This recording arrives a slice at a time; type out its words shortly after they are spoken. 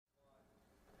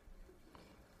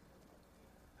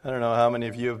I don't know how many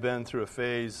of you have been through a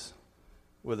phase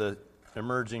with an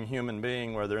emerging human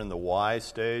being where they're in the why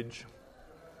stage.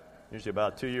 Usually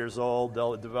about 2 years old,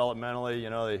 developmentally,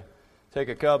 they take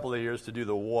a couple of years to do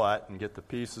the what and get the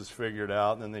pieces figured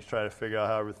out, and then they try to figure out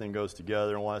how everything goes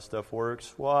together and why stuff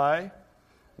works. Why?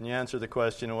 And you answer the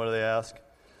question, and what do they ask?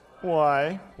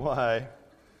 Why? Why?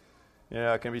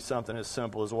 It can be something as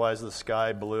simple as why is the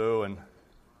sky blue, and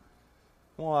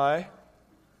why?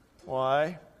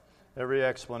 Why? Every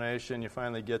explanation you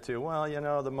finally get to,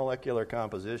 the molecular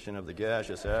composition of the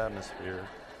gaseous atmosphere,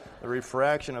 the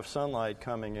refraction of sunlight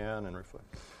coming in and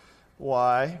reflect.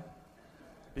 Why?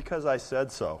 Because I said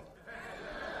so.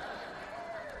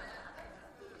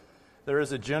 There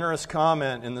is a generous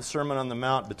comment in the Sermon on the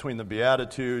Mount between the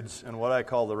Beatitudes and what I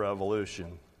call the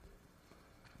Revolution.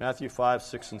 Matthew 5,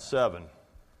 6, and 7.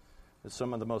 It's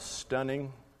some of the most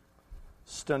stunning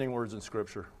words in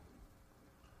Scripture.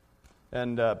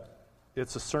 And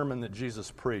it's a sermon that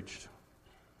Jesus preached.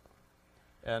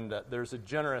 And there's a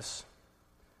generous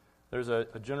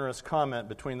comment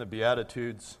between the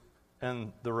Beatitudes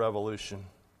and the Revolution.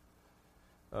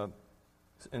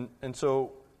 And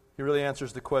so he really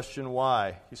answers the question,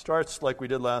 why? He starts like we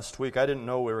did last week. I didn't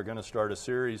know we were going to start a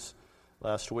series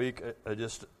last week. I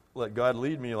just let God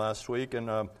lead me last week, and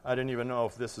I didn't even know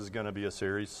if this is going to be a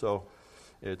series, so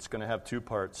it's going to have 2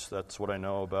 parts. That's what I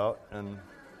know about, and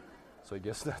so I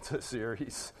guess that's a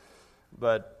series.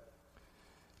 But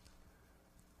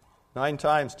 9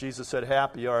 times Jesus said,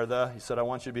 happy are the. He said, I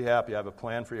want you to be happy. I have a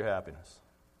plan for your happiness.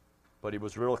 But he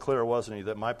was real clear, wasn't he,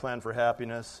 that my plan for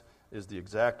happiness is the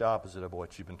exact opposite of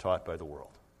what you've been taught by the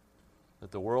world.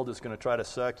 That the world is going to try to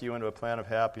suck you into a plan of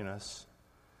happiness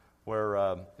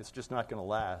where it's just not going to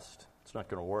last. It's not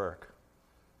going to work.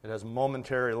 It has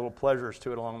momentary little pleasures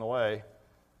to it along the way,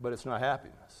 but it's not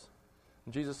happiness.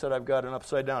 And Jesus said, I've got an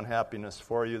upside-down happiness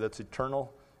for you that's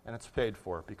eternal, and it's paid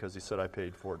for because he said, I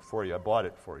paid for it for you. I bought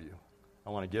it for you.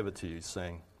 I want to give it to you, he's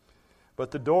saying.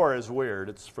 But the door is weird.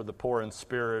 It's for the poor in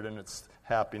spirit, and it's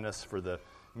happiness for the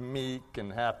meek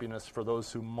and happiness for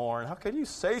those who mourn. How can you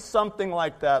say something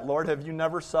like that, Lord? Have you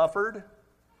never suffered?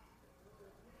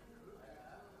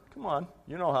 Come on.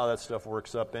 You know how that stuff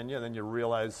works up in you. Then you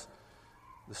realize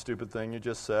the stupid thing you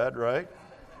just said, right?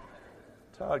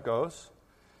 That's how it goes.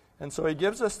 And so he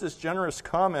gives us this generous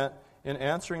comment in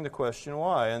answering the question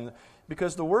why. And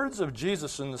because the words of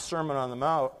Jesus in the Sermon on the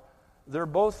Mount, they're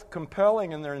both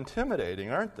compelling and they're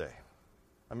intimidating, aren't they?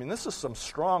 I mean, this is some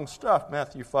strong stuff,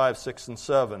 Matthew 5, 6, and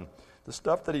 7. The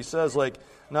stuff that he says,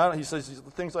 he says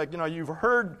things like, you've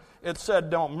heard it said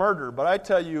don't murder, but I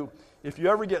tell you, if you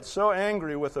ever get so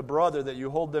angry with a brother that you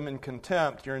hold them in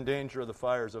contempt, you're in danger of the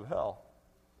fires of hell.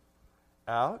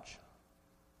 Ouch.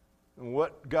 And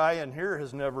what guy in here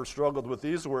has never struggled with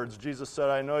these words? Jesus said,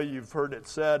 I know you've heard it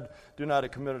said, do not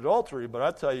commit adultery, but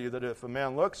I tell you that if a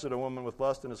man looks at a woman with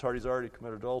lust in his heart, he's already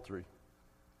committed adultery.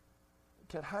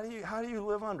 Kid, how do you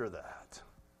live under that?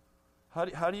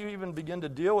 How do you even begin to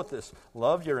deal with this?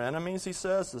 Love your enemies, he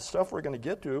says. The stuff we're going to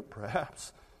get to,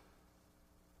 perhaps.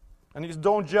 And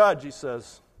don't judge, he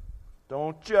says.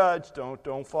 Don't judge.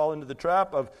 Don't fall into the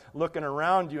trap of looking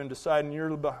around you and deciding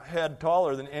you're a head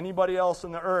taller than anybody else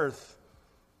on the earth.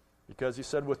 Because he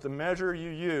said, with the measure you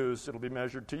use, it'll be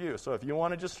measured to you. So if you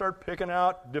want to just start picking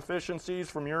out deficiencies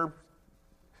from your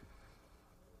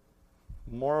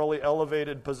morally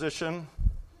elevated position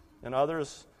and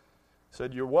others, he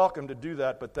said, you're welcome to do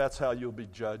that, but that's how you'll be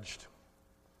judged.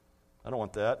 I don't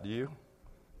want that, do you? And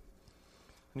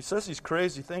he says these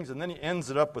crazy things, and then he ends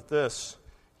it up with this.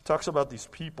 He talks about these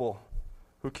people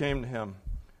who came to him.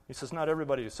 He says, not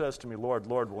everybody who says to me, Lord,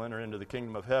 Lord, will enter into the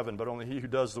kingdom of heaven, but only he who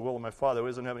does the will of my Father who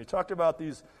is in heaven. He talked about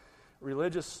these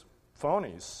religious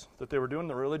phonies, that they were doing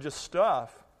the religious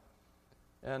stuff.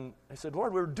 And he said,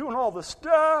 Lord, we were doing all this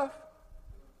stuff.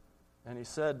 And he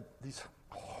said these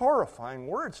horrifying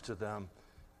words to them,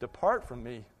 depart from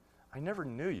me, I never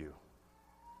knew you.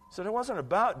 He said, it wasn't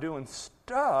about doing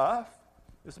stuff.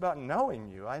 It was about knowing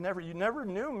you. You never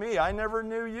knew me. I never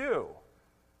knew you.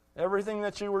 Everything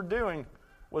that you were doing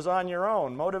was on your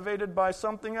own, motivated by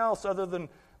something else other than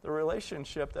the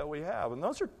relationship that we have. And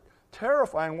those are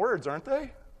terrifying words, aren't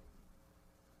they?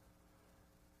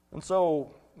 And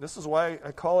so this is why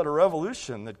I call it a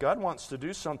revolution, that God wants to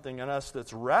do something in us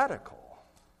that's radical.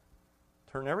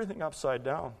 Turn everything upside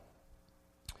down.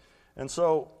 And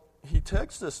so he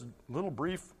takes this little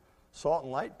brief salt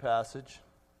and light passage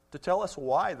to tell us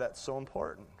why that's so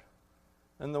important.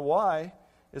 And the why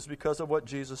is because of what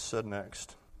Jesus said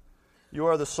next. You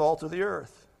are the salt of the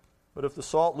earth. But if the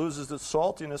salt loses its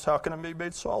saltiness, how can it be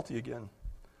made salty again?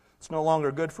 It's no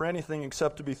longer good for anything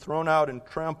except to be thrown out and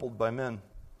trampled by men.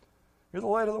 You're the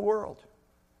light of the world.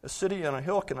 A city on a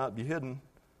hill cannot be hidden.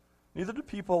 Neither do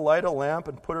people light a lamp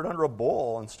and put it under a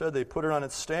bowl. Instead, they put it on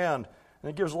its stand, and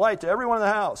it gives light to everyone in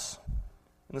the house.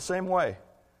 In the same way,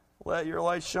 let your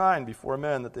light shine before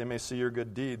men, that they may see your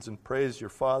good deeds and praise your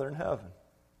Father in heaven.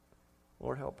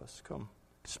 Lord, help us. Come,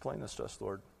 explain this to us,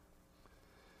 Lord.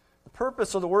 The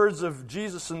purpose of the words of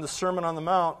Jesus in the Sermon on the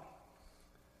Mount,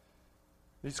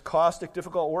 these caustic,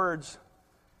 difficult words,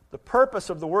 the purpose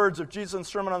of the words of Jesus in the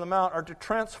Sermon on the Mount are to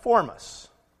transform us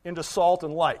into salt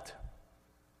and light.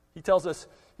 He tells us,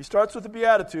 he starts with the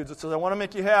Beatitudes. It says, I want to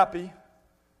make you happy.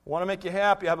 I want to make you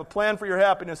happy. I have a plan for your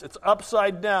happiness. It's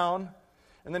upside down.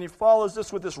 And then he follows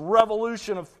this with this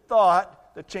revolution of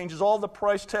thought that changes all the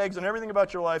price tags and everything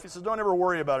about your life. He says, don't ever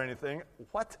worry about anything.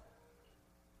 What?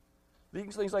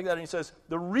 Things like that. And he says,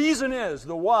 the reason is,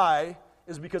 the why,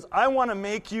 is because I want to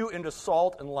make you into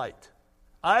salt and light.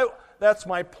 That's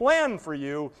my plan for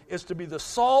you, is to be the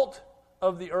salt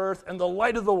of the earth and the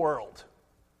light of the world.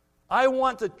 I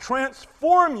want to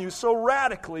transform you so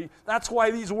radically. That's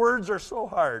why these words are so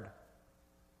hard.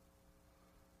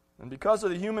 And because of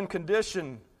the human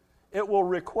condition, it will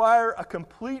require a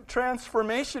complete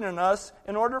transformation in us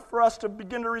in order for us to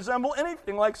begin to resemble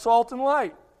anything like salt and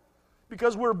light.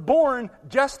 Because we're born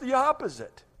just the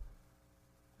opposite.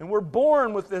 And we're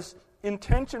born with this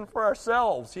intention for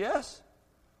ourselves, yes?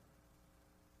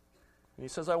 And he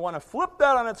says, I want to flip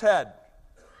that on its head.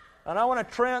 And I want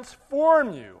to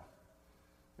transform you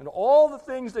into all the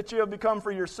things that you have become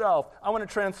for yourself. I want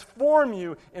to transform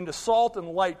you into salt and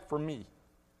light for me.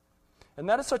 And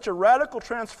that is such a radical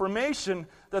transformation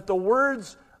that the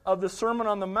words of the Sermon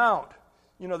on the Mount,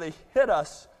 they hit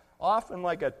us often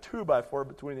like a 2x4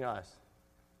 between the eyes.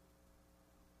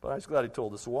 But I'm just glad he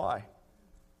told us why.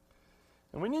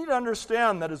 And we need to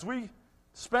understand that as we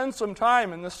spend some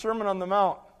time in this Sermon on the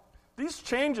Mount, these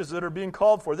changes that are being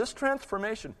called for, this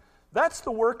transformation, that's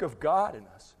the work of God in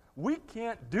us. We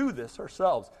can't do this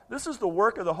ourselves. This is the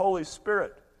work of the Holy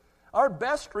Spirit. Our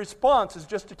best response is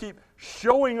just to keep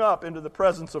showing up into the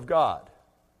presence of God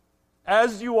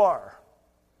as you are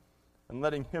and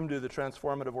letting Him do the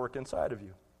transformative work inside of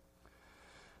you.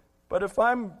 But if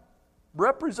I'm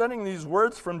representing these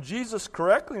words from Jesus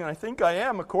correctly, and I think I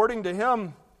am, according to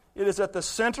Him, it is at the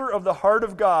center of the heart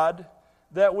of God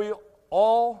that we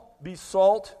all be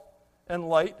salt and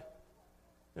light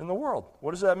in the world.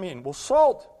 What does that mean? Well,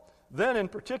 salt, then in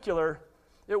particular,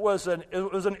 it was an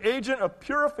agent of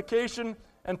purification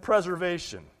and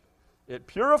preservation. It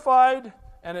purified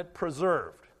and it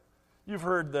preserved. You've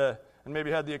heard and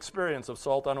maybe had the experience of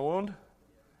salt on a wound.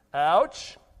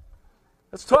 Ouch.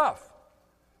 It's tough.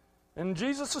 And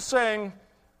Jesus is saying,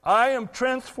 I am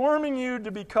transforming you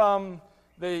to become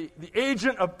the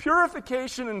agent of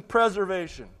purification and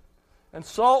preservation. And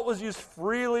salt was used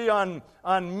freely on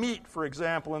meat, for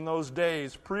example, in those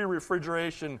days,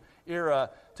 pre-refrigeration era,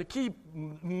 to keep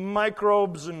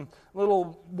microbes and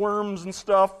little worms and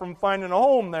stuff from finding a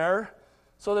home there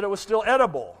so that it was still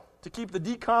edible, to keep the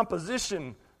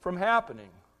decomposition from happening.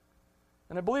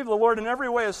 And I believe the Lord in every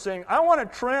way is saying, I want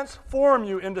to transform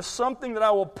you into something that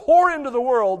I will pour into the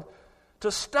world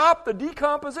to stop the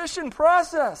decomposition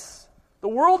process. The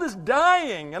world is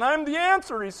dying, and I'm the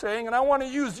answer, he's saying, and I want to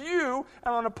use you, and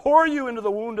I want to pour you into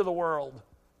the wound of the world.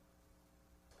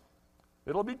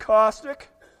 It'll be caustic.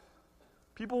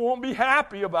 People won't be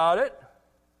happy about it,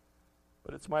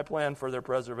 but it's my plan for their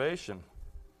preservation.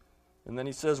 And then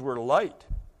he says we're light.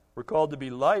 We're called to be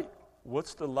light.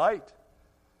 What's the light?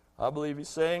 I believe he's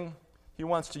saying he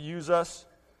wants to use us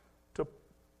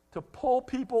to pull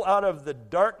people out of the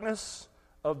darkness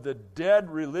of the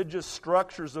dead religious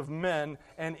structures of men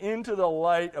and into the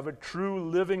light of a true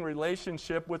living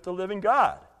relationship with the living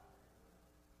God.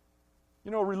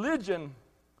 Religion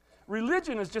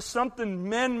is just something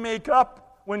men make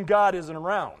up when God isn't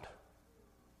around.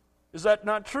 Is that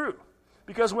not true?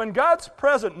 Because when God's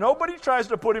present, nobody tries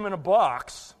to put him in a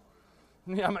box.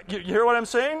 You hear what I'm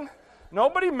saying?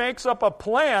 Nobody makes up a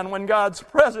plan when God's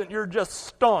present. You're just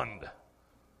stunned.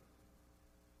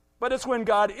 But it's when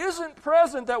God isn't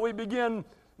present that we begin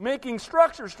making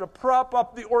structures to prop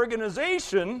up the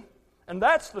organization, and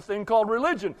that's the thing called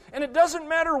religion. And it doesn't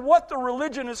matter what the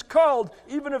religion is called,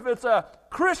 even if it's a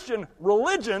Christian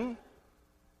religion,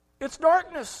 it's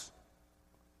darkness.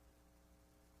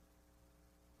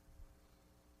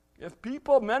 If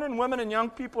people, men and women and young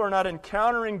people, are not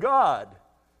encountering God,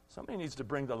 somebody needs to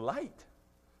bring the light.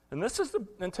 And this is the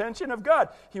intention of God.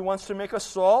 He wants to make us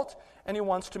salt, and He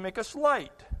wants to make us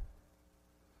light.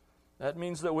 That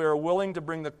means that we are willing to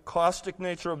bring the caustic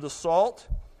nature of the salt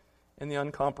and the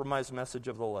uncompromised message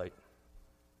of the light.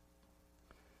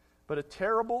 But a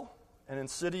terrible an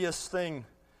insidious thing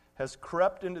has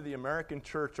crept into the American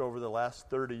church over the last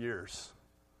 30 years.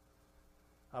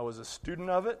 I was a student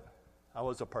of it, I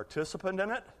was a participant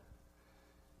in it,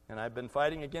 and I've been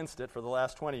fighting against it for the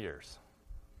last 20 years.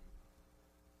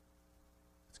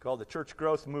 It's called the church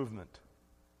growth movement.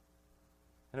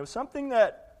 And it was something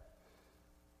that,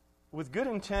 with good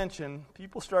intention,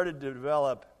 people started to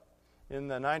develop in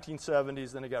the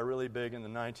 1970s, then it got really big in the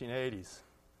 1980s.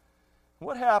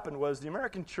 What happened was the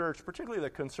American church, particularly the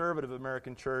conservative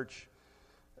American church,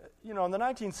 in the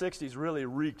 1960s really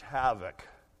wreaked havoc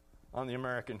on the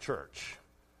American church.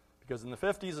 Because in the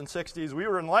 50s and 60s, we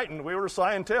were enlightened, we were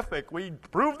scientific, we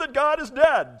proved that God is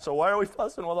dead, so why are we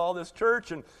fussing with all this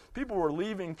church? And people were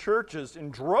leaving churches in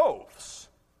droves.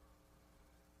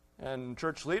 And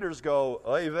church leaders go,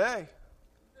 oy vey,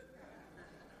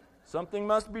 something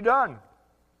must be done.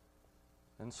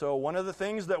 And so one of the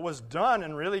things that was done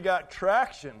and really got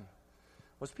traction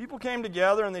was people came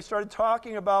together and they started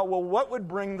talking about, well, what would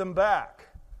bring them back?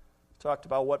 Talked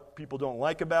about what people don't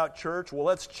like about church. Well,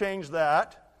 let's change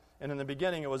that. And in the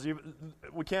beginning, it was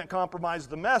we can't compromise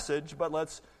the message, but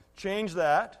let's change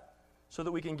that so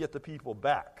that we can get the people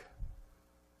back.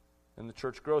 And the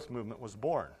church growth movement was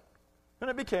born. And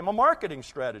it became a marketing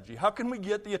strategy. How can we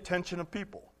get the attention of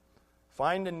people?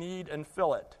 Find a need and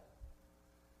fill it.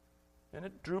 And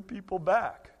it drew people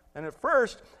back. And at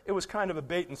first, it was kind of a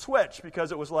bait and switch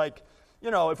because it was like,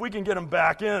 if we can get them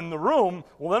back in the room,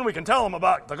 well, then we can tell them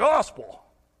about the gospel.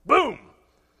 Boom!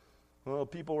 Well,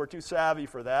 people were too savvy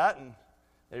for that, and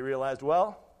they realized,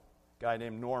 well, a guy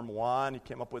named Norm Juan, he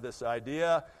came up with this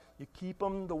idea, you keep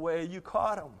them the way you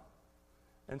caught them.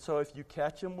 And so if you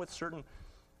catch them with certain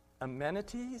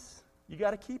amenities, you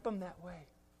got to keep them that way.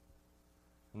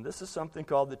 And this is something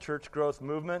called the church growth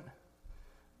movement.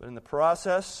 But in the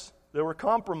process, there were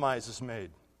compromises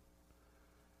made.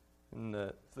 And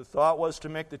the thought was to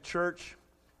make the church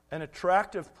an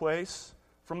attractive place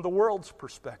from the world's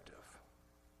perspective.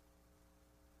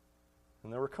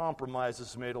 And there were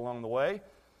compromises made along the way. In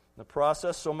the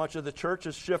process, so much of the church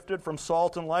has shifted from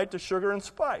salt and light to sugar and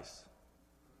spice.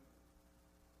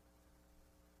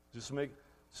 Just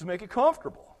make it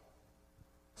comfortable.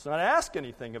 Let's not ask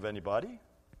anything of anybody.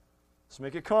 Let's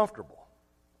make it comfortable.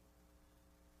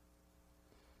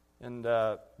 And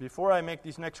before I make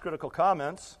these next critical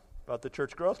comments about the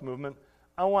church growth movement,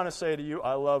 I want to say to you,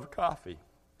 I love coffee.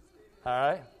 All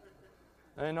right?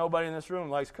 Ain't nobody in this room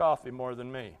likes coffee more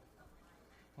than me.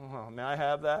 Oh, may I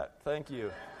have that? Thank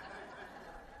you.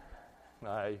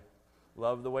 I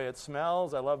love the way it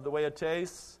smells. I love the way it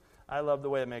tastes. I love the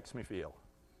way it makes me feel.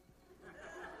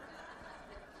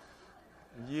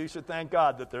 You should thank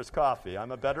God that there's coffee.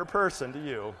 I'm a better person to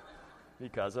you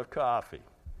because of coffee.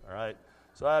 All right?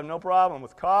 So I have no problem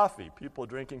with coffee, people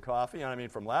drinking coffee. And I mean,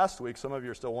 from last week, some of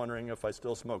you are still wondering if I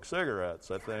still smoke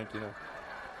cigarettes, I think,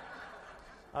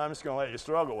 I'm just going to let you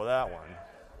struggle with that one.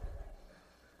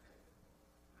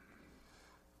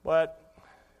 But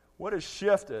what has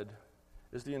shifted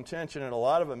is the intention in a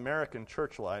lot of American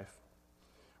church life,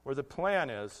 where the plan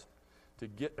is to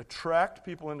attract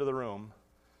people into the room.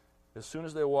 As soon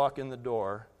as they walk in the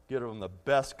door, give them the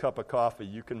best cup of coffee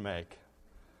you can make.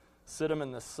 Sit them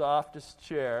in the softest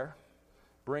chair,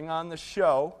 bring on the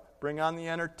show, bring on the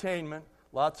entertainment,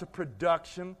 lots of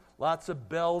production, lots of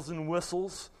bells and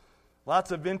whistles,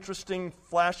 lots of interesting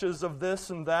flashes of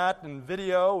this and that and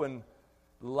video and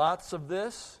lots of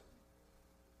this.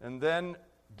 And then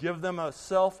give them a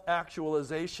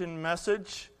self-actualization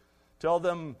message. Tell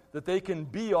them that they can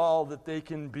be all that they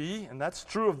can be. And that's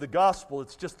true of the gospel.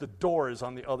 It's just the door is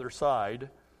on the other side.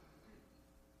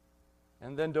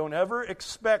 And then don't ever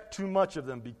expect too much of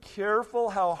them. Be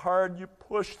careful how hard you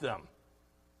push them.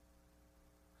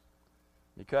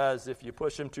 Because if you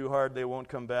push them too hard, they won't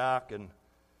come back. And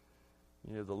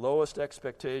the lowest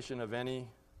expectation of any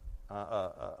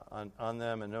on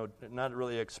them, and not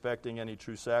really expecting any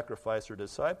true sacrifice or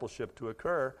discipleship to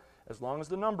occur, as long as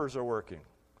the numbers are working.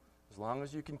 As long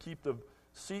as you can keep the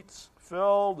seats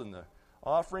filled and the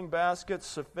offering baskets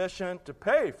sufficient to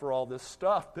pay for all this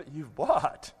stuff that you've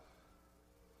bought.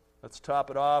 Let's top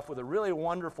it off with a really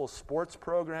wonderful sports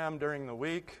program during the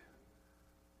week.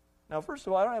 Now, first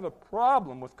of all, I don't have a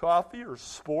problem with coffee or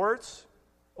sports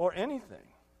or anything.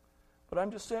 But I'm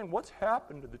just saying, what's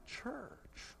happened to the church?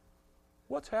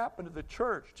 What's happened to the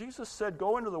church? Jesus said,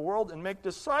 go into the world and make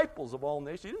disciples of all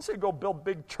nations. He didn't say go build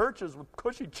big churches with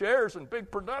cushy chairs and big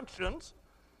productions.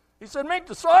 He said, make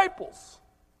disciples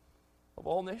of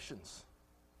all nations.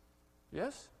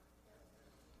 Yes?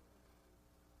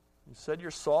 He said,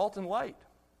 you're salt and light.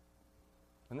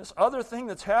 And this other thing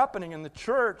that's happening in the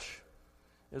church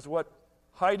is what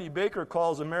Heidi Baker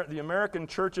calls the American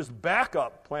church's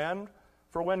backup plan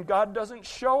for when God doesn't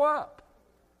show up.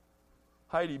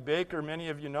 Heidi Baker, many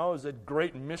of you know, is a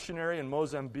great missionary in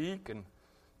Mozambique and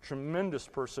tremendous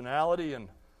personality. And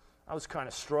I was kind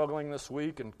of struggling this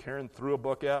week, and Karen threw a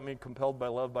book at me, Compelled by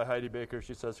Love by Heidi Baker.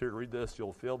 She says, here, read this,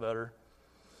 you'll feel better.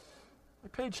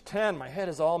 Like page 10, my head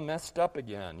is all messed up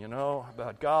again, you know,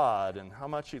 about God and how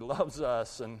much He loves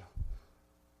us. And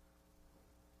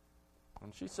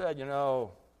she said, you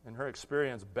know, in her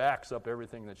experience, backs up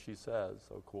everything that she says.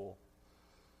 So cool.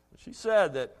 She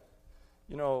said that,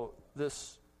 you know,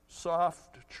 this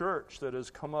soft church that has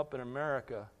come up in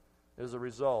America is a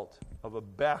result of a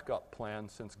backup plan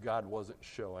since God wasn't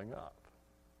showing up.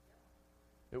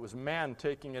 It was man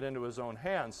taking it into his own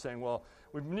hands, saying, well,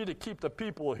 we need to keep the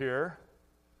people here.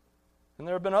 And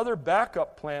there have been other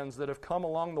backup plans that have come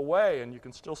along the way, and you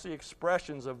can still see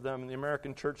expressions of them in the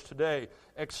American church today.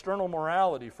 External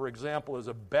morality, for example, is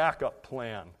a backup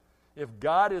plan. If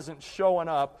God isn't showing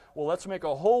up, well, let's make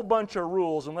a whole bunch of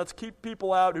rules, and let's keep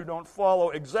people out who don't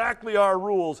follow exactly our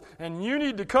rules, and you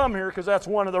need to come here because that's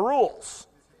one of the rules.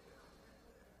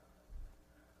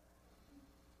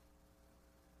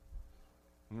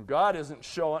 And God isn't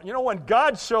showing. You know, when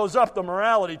God shows up, the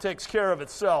morality takes care of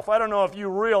itself. I don't know if you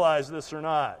realize this or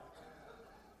not.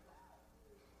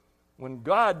 When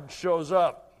God shows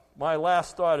up, my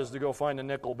last thought is to go find a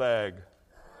nickel bag.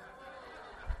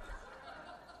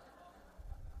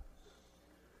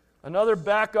 Another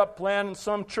backup plan in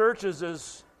some churches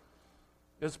is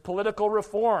political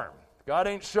reform. God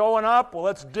ain't showing up, well,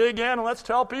 let's dig in and let's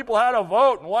tell people how to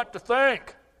vote and what to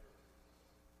think.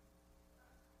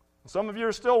 Some of you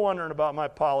are still wondering about my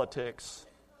politics.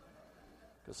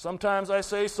 Because sometimes I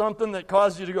say something that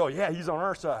causes you to go, yeah, he's on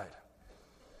our side.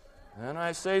 And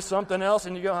I say something else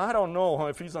and you go, I don't know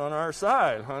if he's on our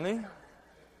side, honey.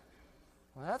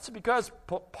 Well, that's because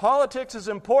politics is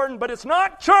important, but it's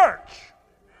not church.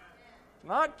 It's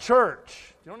not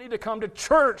church. You don't need to come to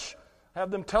church,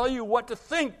 have them tell you what to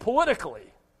think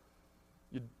politically.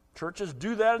 Churches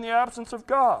do that in the absence of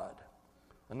God.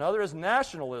 Another is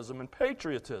nationalism and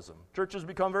patriotism. Churches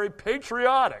become very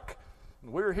patriotic.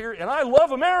 And we're here, and I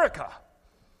love America.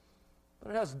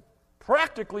 But it has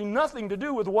practically nothing to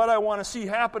do with what I want to see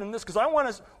happen in this,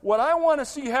 because what I want to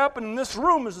see happen in this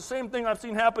room is the same thing I've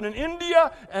seen happen in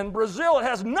India and Brazil. It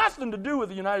has nothing to do with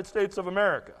the United States of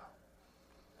America.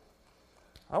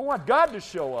 I want God to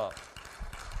show up.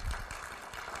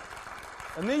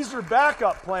 And these are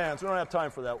backup plans. We don't have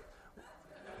time for that.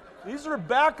 These are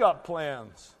backup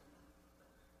plans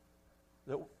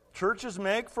that churches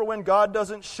make for when God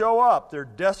doesn't show up. They're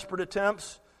desperate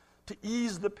attempts to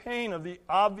ease the pain of the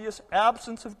obvious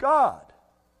absence of God.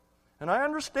 And I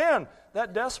understand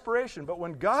that desperation, but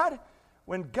when God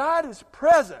is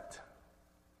present,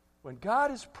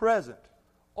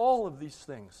 all of these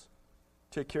things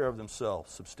take care of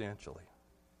themselves substantially.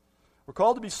 We're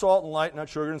called to be salt and light, not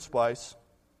sugar and spice.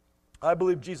 I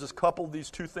believe Jesus coupled these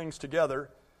two things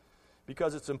together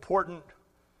because it's important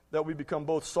that we become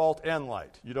both salt and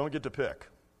light. You don't get to pick.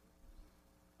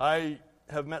 I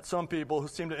have met some people who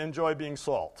seem to enjoy being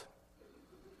salt.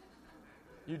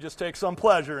 You just take some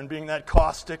pleasure in being that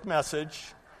caustic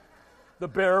message, the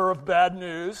bearer of bad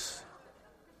news.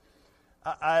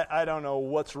 I don't know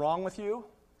what's wrong with you.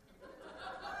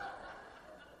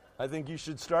 I think you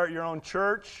should start your own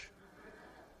church.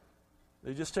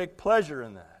 They just take pleasure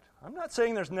in that. I'm not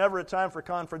saying there's never a time for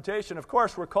confrontation. Of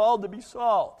course, we're called to be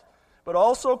salt, but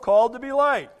also called to be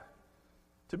light.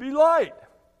 To be light.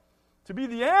 To be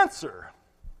the answer.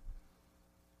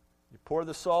 You pour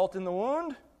the salt in the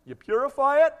wound, you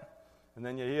purify it, and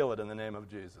then you heal it in the name of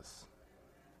Jesus.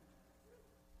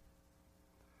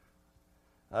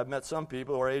 I've met some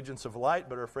people who are agents of light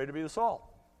but are afraid to be the salt.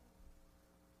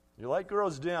 Your light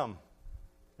grows dim.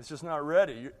 It's just not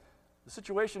ready. The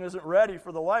situation isn't ready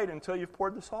for the light until you've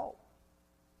poured the salt.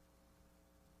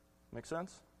 Make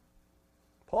sense?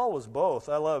 Paul was both.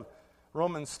 I love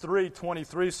Romans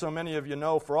 3:23, so many of you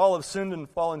know, for all have sinned and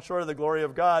fallen short of the glory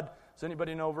of God. Does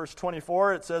anybody know verse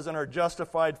 24? It says, and are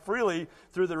justified freely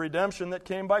through the redemption that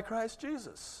came by Christ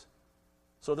Jesus.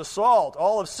 So the salt,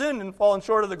 all have sinned and fallen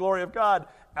short of the glory of God.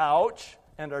 Ouch.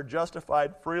 And are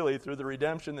justified freely through the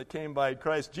redemption that came by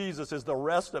Christ Jesus is the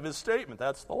rest of his statement.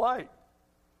 That's the light.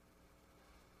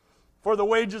 For the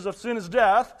wages of sin is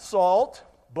death, salt,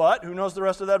 but who knows the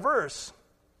rest of that verse?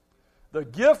 The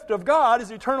gift of God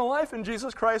is eternal life in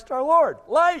Jesus Christ our Lord.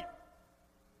 Light.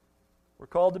 We're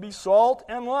called to be salt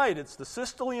and light. It's the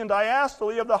systole and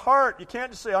diastole of the heart. You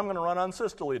can't just say, I'm going to run on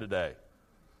systole today. I'm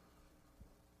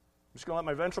just going to let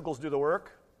my ventricles do the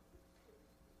work.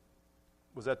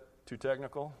 Was that too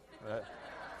technical?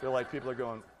 feel like people are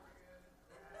going,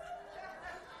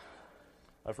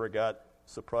 I forgot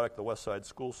it's the product of the West Side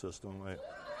school system. I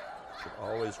should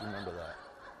always remember that.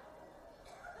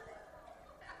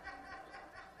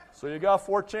 So you got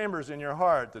 4 chambers in your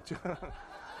heart.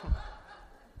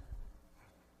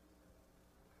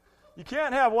 You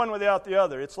can't have one without the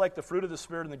other. It's like the fruit of the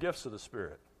Spirit and the gifts of the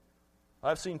Spirit.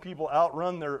 I've seen people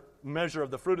outrun their measure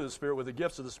of the fruit of the Spirit with the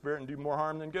gifts of the Spirit and do more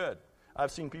harm than good.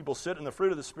 I've seen people sit in the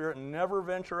fruit of the Spirit and never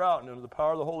venture out into the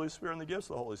power of the Holy Spirit and the gifts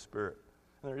of the Holy Spirit.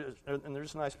 And they're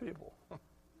just nice people.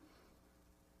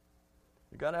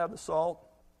 You got to have the salt.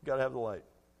 You got to have the light.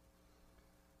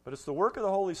 But it's the work of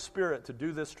the Holy Spirit to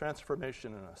do this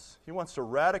transformation in us. He wants to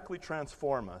radically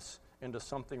transform us into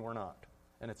something we're not.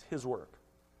 And it's His work.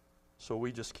 So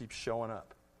we just keep showing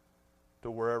up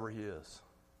to wherever He is.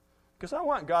 Because I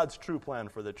want God's true plan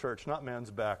for the church, not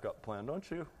man's backup plan, don't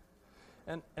you?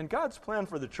 And God's plan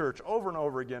for the church over and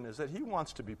over again is that He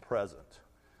wants to be present.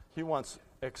 He wants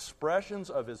expressions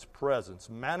of His presence,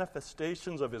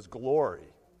 manifestations of His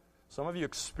glory. Some of you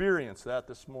experienced that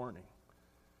this morning.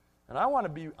 And I want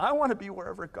to be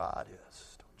wherever God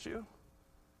is, don't you?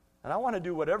 And I want to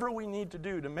do whatever we need to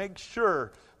do to make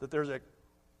sure that there's a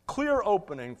clear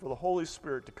opening for the Holy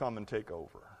Spirit to come and take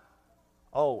over.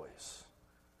 Always.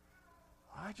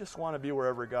 I just want to be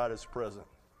wherever God is present.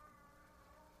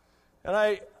 And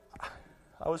I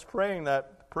was praying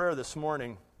that prayer this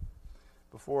morning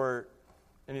before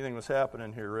anything was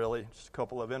happening here, really. Just a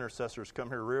couple of intercessors come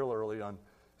here real early on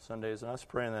Sundays, and I was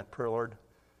praying that prayer, Lord,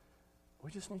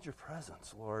 we just need your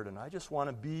presence, Lord, and I just want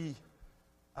to be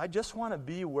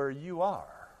where you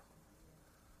are.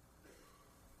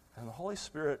 And the Holy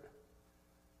Spirit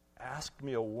asked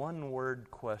me a one-word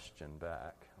question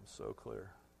back. I'm so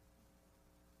clear.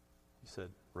 He said,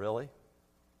 really?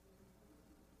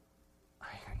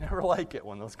 I never like it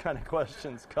when those kind of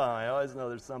questions come. I always know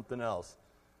there's something else.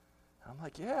 I'm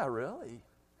like, yeah, really?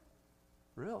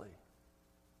 Really?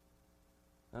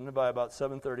 And by about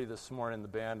 7:30 this morning, the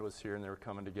band was here, and they were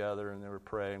coming together, and they were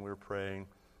praying. We were praying.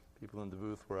 People in the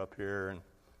booth were up here and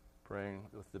praying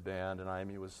with the band, and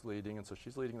Amy was leading, and so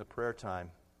she's leading the prayer time.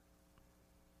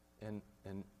 And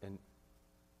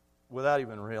without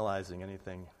even realizing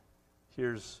anything,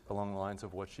 here's along the lines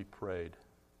of what she prayed.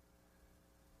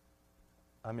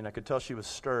 I mean, I could tell she was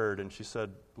stirred, and she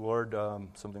said, Lord,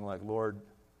 something like, Lord,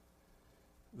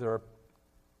 there are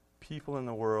people in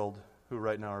the world who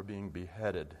right now are being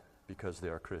beheaded because they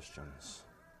are Christians.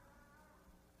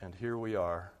 And here we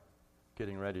are,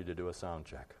 getting ready to do a sound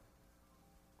check.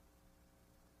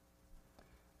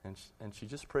 And she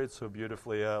just prayed so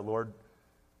beautifully, Lord,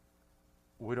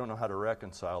 we don't know how to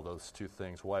reconcile those two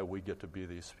things, why we get to be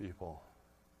these people.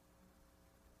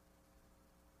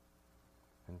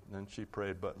 And then she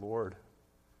prayed, but Lord,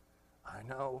 I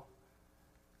know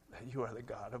that you are the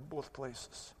God of both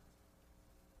places.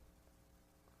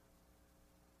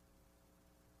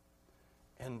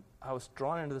 And I was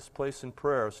drawn into this place in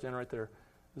prayer. I was standing right there.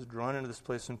 I was drawn into this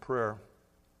place in prayer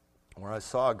where I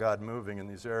saw God moving in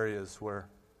these areas where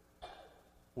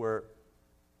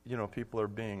people are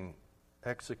being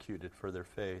executed for their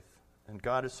faith. And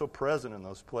God is so present in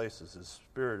those places. His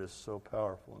Spirit is so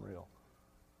powerful and real.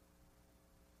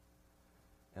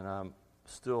 And I'm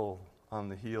still on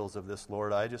the heels of this,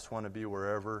 Lord. I just want to be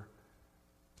wherever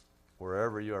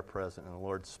you are present. And the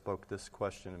Lord spoke this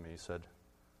question to me. He said,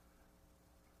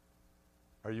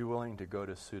 are you willing to go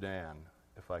to Sudan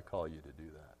if I call you to do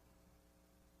that?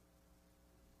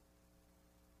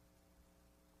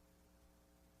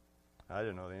 I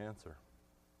didn't know the answer.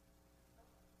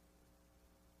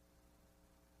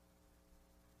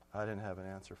 I didn't have an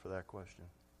answer for that question.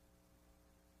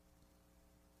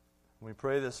 When we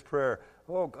pray this prayer,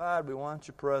 oh God, we want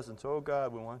your presence. Oh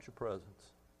God, we want your presence.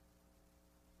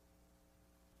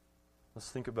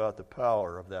 Let's think about the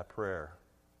power of that prayer.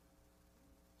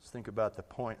 Let's think about the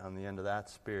point on the end of that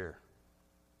spear.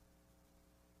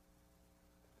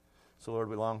 So Lord,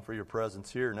 we long for your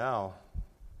presence here now.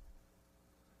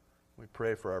 We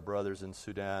pray for our brothers in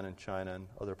Sudan and China and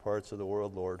other parts of the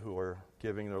world, Lord, who are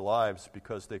giving their lives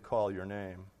because they call your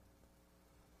name.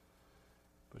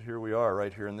 But here we are,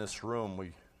 right here in this room.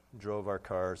 We drove our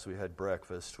cars, we had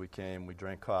breakfast, we came, we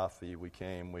drank coffee, we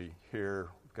came, we've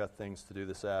got things to do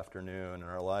this afternoon, and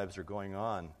our lives are going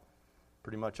on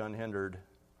pretty much unhindered.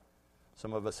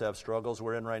 Some of us have struggles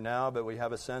we're in right now, but we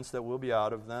have a sense that we'll be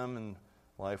out of them and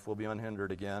life will be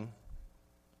unhindered again.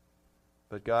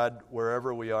 But God,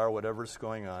 wherever we are, whatever's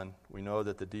going on, we know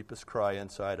that the deepest cry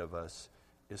inside of us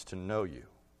is to know you,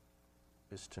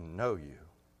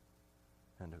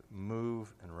 and to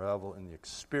move and revel in the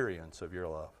experience of your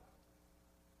love.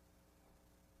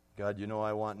 God, you know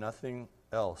I want nothing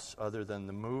else other than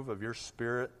the move of your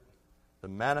Spirit, the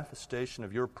manifestation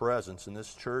of your presence in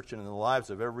this church and in the lives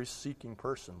of every seeking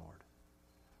person, Lord.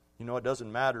 You know, it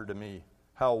doesn't matter to me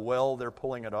how well they're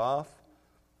pulling it off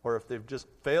or if they've just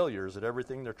failures at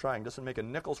everything they're trying. It doesn't make a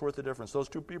nickel's worth of difference. Those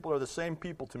two people are the same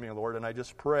people to me, Lord, and I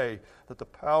just pray that the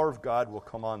power of God will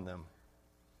come on them.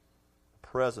 The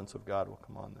presence of God will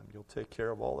come on them. You'll take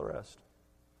care of all the rest.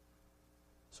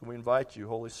 So we invite you,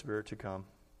 Holy Spirit, to come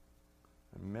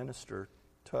and minister,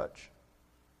 touch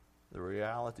the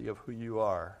reality of who you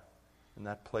are in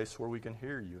that place where we can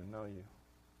hear you and know you.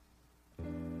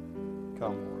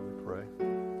 Come, Lord, we pray.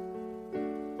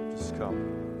 Just come.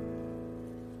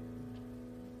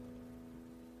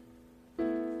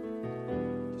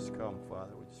 Just come,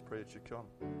 Father. We just pray that you come.